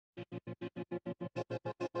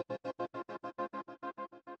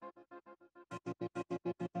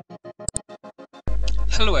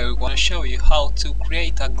Hello everyone, I'll show you how to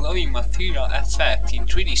create a glowing material effect in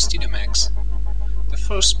 3D Studio Max. The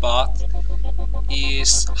first part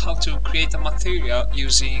is how to create a material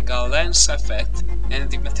using a lens effect, and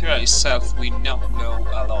the material itself will not glow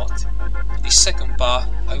a lot. In the second part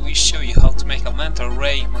I will show you how to make a mental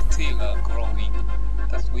ray material glowing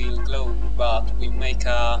that will glow but will make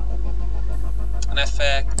an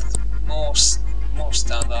effect more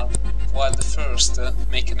standard, while the first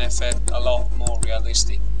make an effect a lot more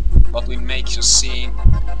realistic, but will make your scene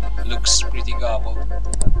looks pretty garbled.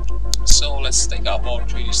 So let's take up our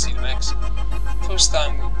 3D Studio Max. First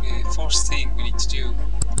thing we need to do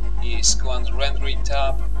is go under Rendering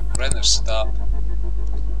tab, Render Setup.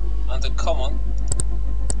 Under Common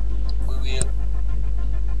we will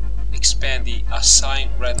expand the Assign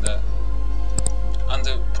Render.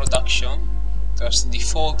 Under Production there's the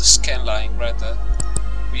default scanline render.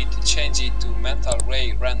 We need to change it to Mental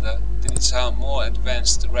Ray Render. Then it's a more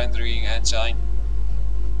advanced rendering engine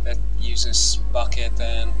that uses bucket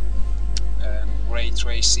and ray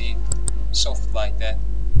tracing, stuff like that.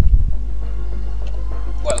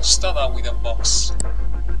 Well, start out with a box.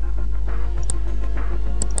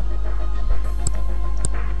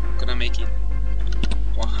 Gonna make it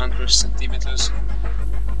 100 centimeters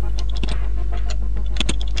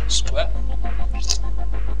square,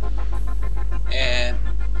 and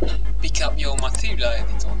pick up your material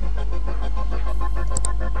editor,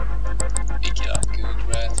 pick it up good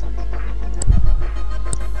red,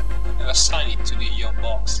 and assign it to your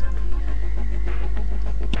box.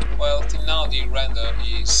 Well, till now the render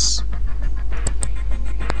is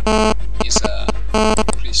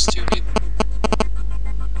pretty stupid.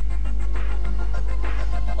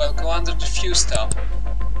 Well, go under Diffuse tab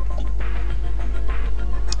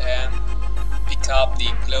and pick up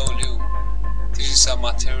the Glow Loom. This is a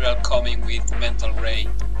material coming with Mental Ray.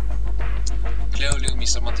 Glow Loom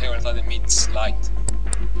is a material that emits light.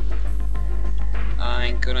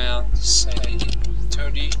 I'm gonna say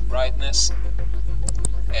 30 brightness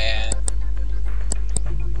and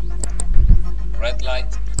red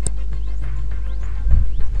light.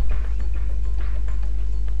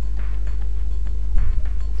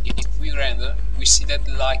 If we render, we see that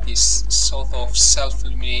the light is sort of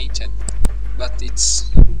self-illuminated, but it's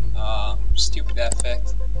stupid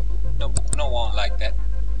effect. No one like that.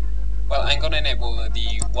 Well, I'm gonna enable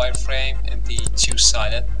the wireframe and the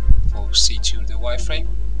two-sided for see-through the wireframe,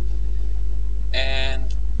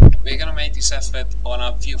 and we're gonna make this effect on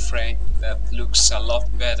a view frame that looks a lot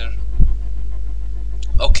better.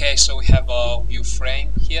 Okay, so we have a view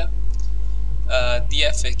frame here. The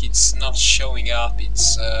effect it's not showing up,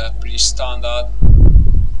 it's pretty standard.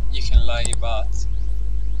 You can like, but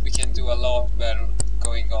we can do a lot better.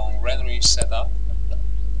 Going on Rendering Setup,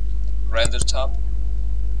 Render tab,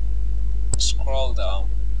 scroll down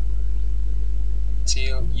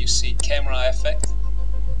till you see Camera Effect,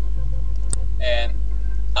 and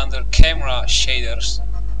under Camera Shaders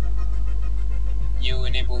you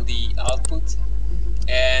enable the output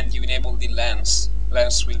and you enable the lens.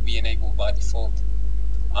 Lens will be enabled by default.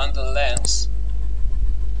 Under Lens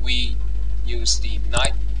we use the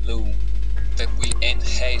Night Loom that will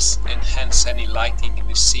enhance any lighting in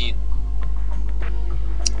the scene,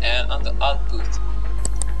 and under Output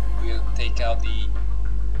we'll take out the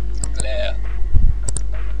glare.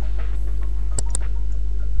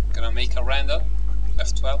 Gonna make a render,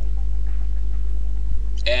 F12,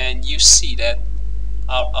 and you see that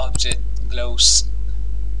our object glows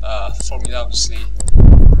formidably.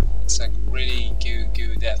 It's a really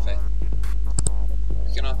good effect.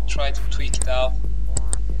 We're gonna try to tweak it out.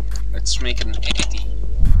 Let's make an edit.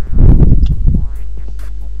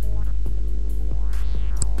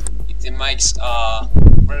 It makes a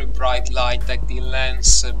very bright light that the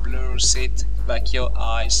lens blurs it like your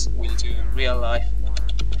eyes will do in real life.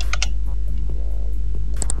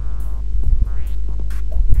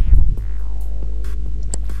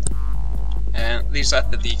 And this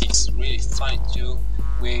effect is really fun to do.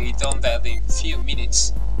 We done that in few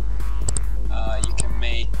minutes. You can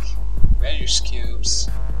make various cubes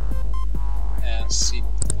and see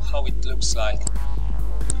how it looks like.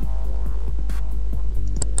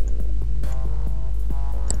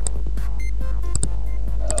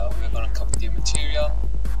 We're gonna copy the material.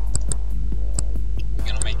 We're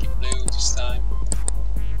gonna make it blue this time.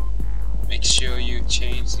 Make sure you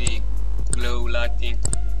change the glow lighting,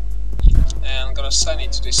 and I'm gonna assign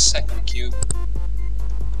it to the second cube,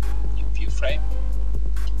 view frame,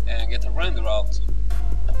 and get a render out.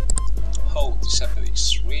 Oh, this effect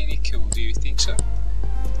is really cool, do you think so?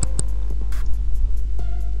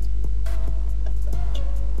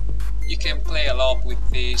 You can play a lot with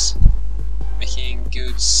this, making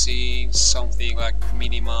good scene, something like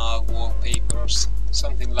minimal wallpapers,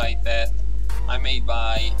 something like that. I made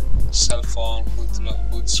by cell phone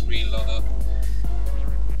boot screen loader.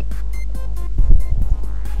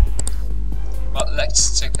 But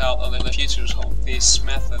let's check out a little features of this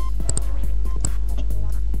method.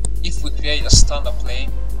 If we create a standard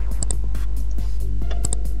plane,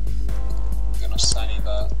 I'm gonna assign it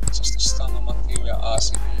just a standard material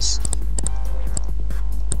as it is.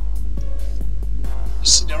 You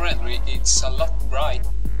see the rendering, it's a lot bright.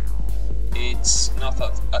 It's not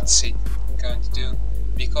that's it going to do,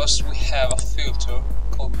 because we have a filter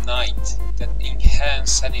called night that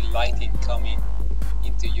enhances any lighting coming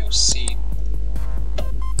into your scene.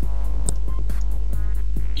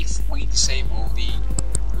 If we disable the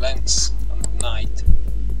lens on the night,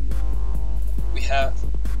 we have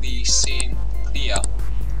the scene clear,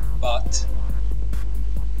 but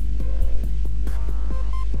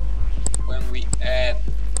when we add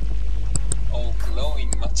all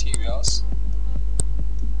glowing materials,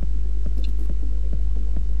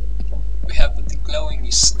 we have that the glowing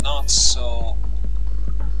is not so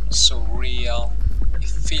real. It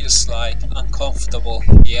feels like uncomfortable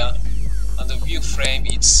here. On the view frame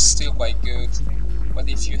it's still quite good, but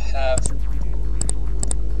if you have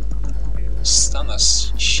standard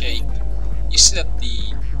shape, you see that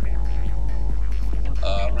the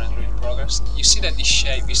rendering progress, you see that the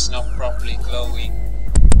shape is not properly glowing.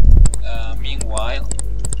 Meanwhile,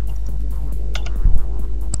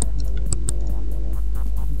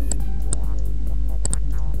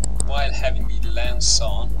 while having the lens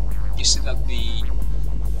on, you see that the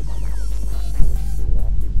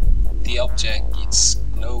object is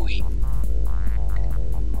glowing.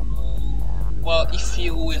 Well, if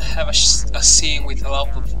you will have a scene with a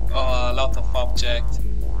lot of object,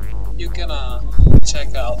 you're gonna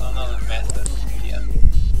check out another method here.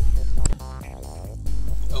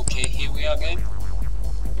 Okay, here we are again.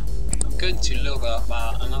 I'm going to load up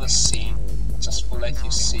another scene just to let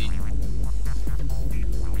you see.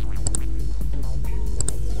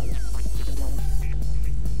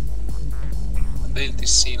 I built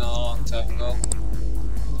this scene a long time ago,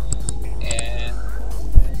 and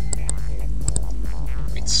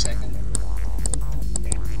wait a second.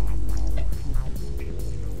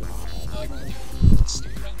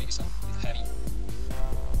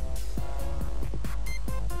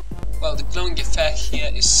 Well, the glowing effect here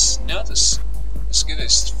is not as good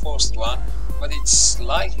as the first one, but it's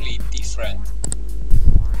slightly different.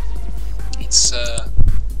 It's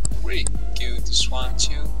really good, this one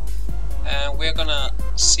too, and we're gonna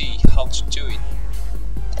see how to do it.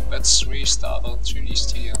 Let's restart our 3D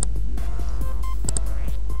Studio.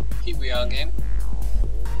 Here we are again.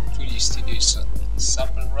 3D Studio is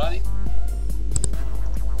up and running.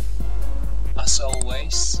 As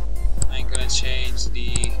always, I'm gonna change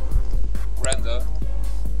the render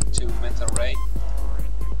to mental ray,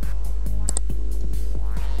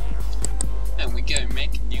 and we're gonna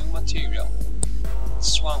make a new material.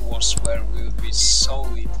 This one was where we will be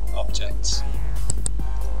solid objects.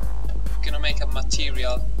 We're gonna make a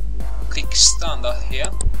material, click standard here,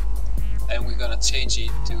 and we're gonna change it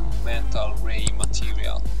to mental ray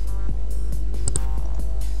material.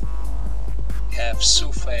 We have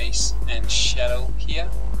surface and shadow here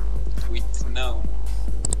with none.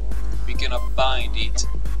 We're gonna bind it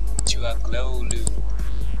to a glow loop.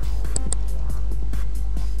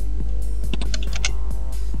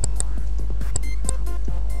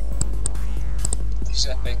 These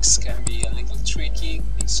effects can be a little tricky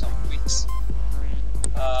in some tweaks.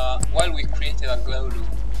 While we created a glow loop,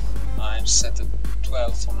 I'm set at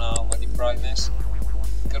 12 for now with the brightness.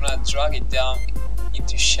 I'm gonna drag it down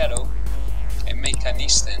into shadow and make an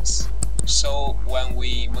instance. So when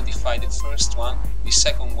we modify the first one, the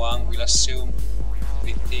second one will assume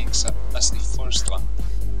the things as the first one.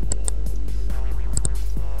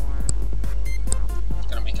 I'm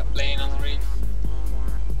gonna make a plane under it,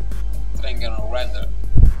 then I'm gonna render.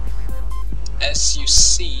 As you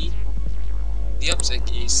see, the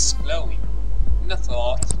object is glowing. Not a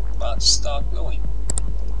lot, but start glowing.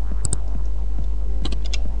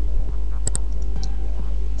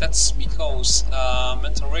 That's because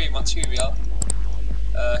mental ray material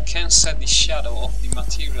can set the shadow of the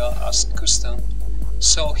material as custom,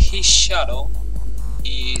 so his shadow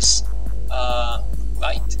is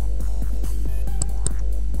light.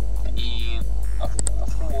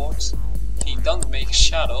 Afterwards, he don't make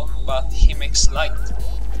shadow, but he makes light.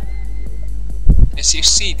 As you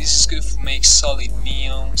see, this is good to make solid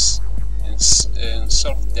neons and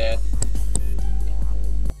sort of that.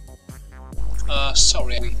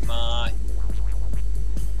 Sorry, with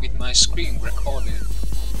my screen recorded.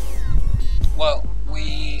 Well,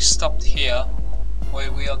 we stopped here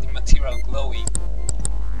where we are the material glowing,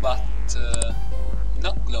 but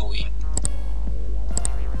not glowing.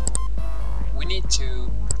 We need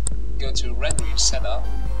to go to rendering setup,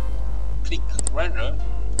 click render,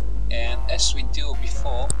 and as we do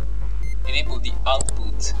before, enable the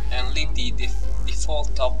output and leave the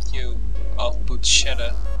default top view output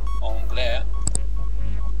shader on glare.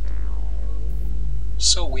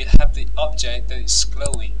 So we'll have the object that is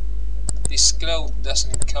glowing. This glow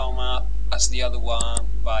doesn't come up as the other one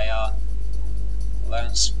via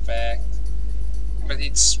lens effect, but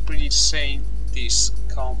it's pretty the same. These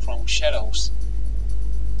come from shadows.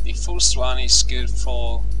 The first one is good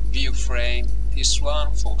for view frame, this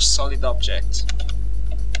one for solid object.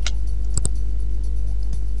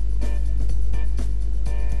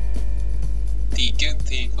 The good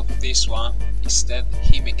thing of this one is that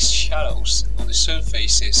he makes shadows on the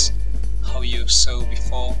surfaces, how you saw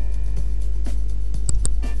before.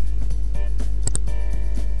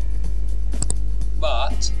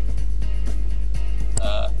 But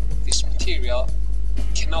this material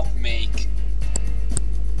cannot make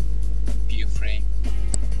view frame.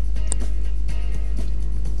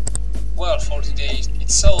 Well, for today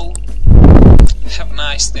it's all. Have a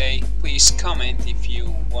nice day. Please comment if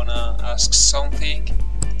you wanna ask something,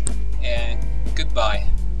 and goodbye.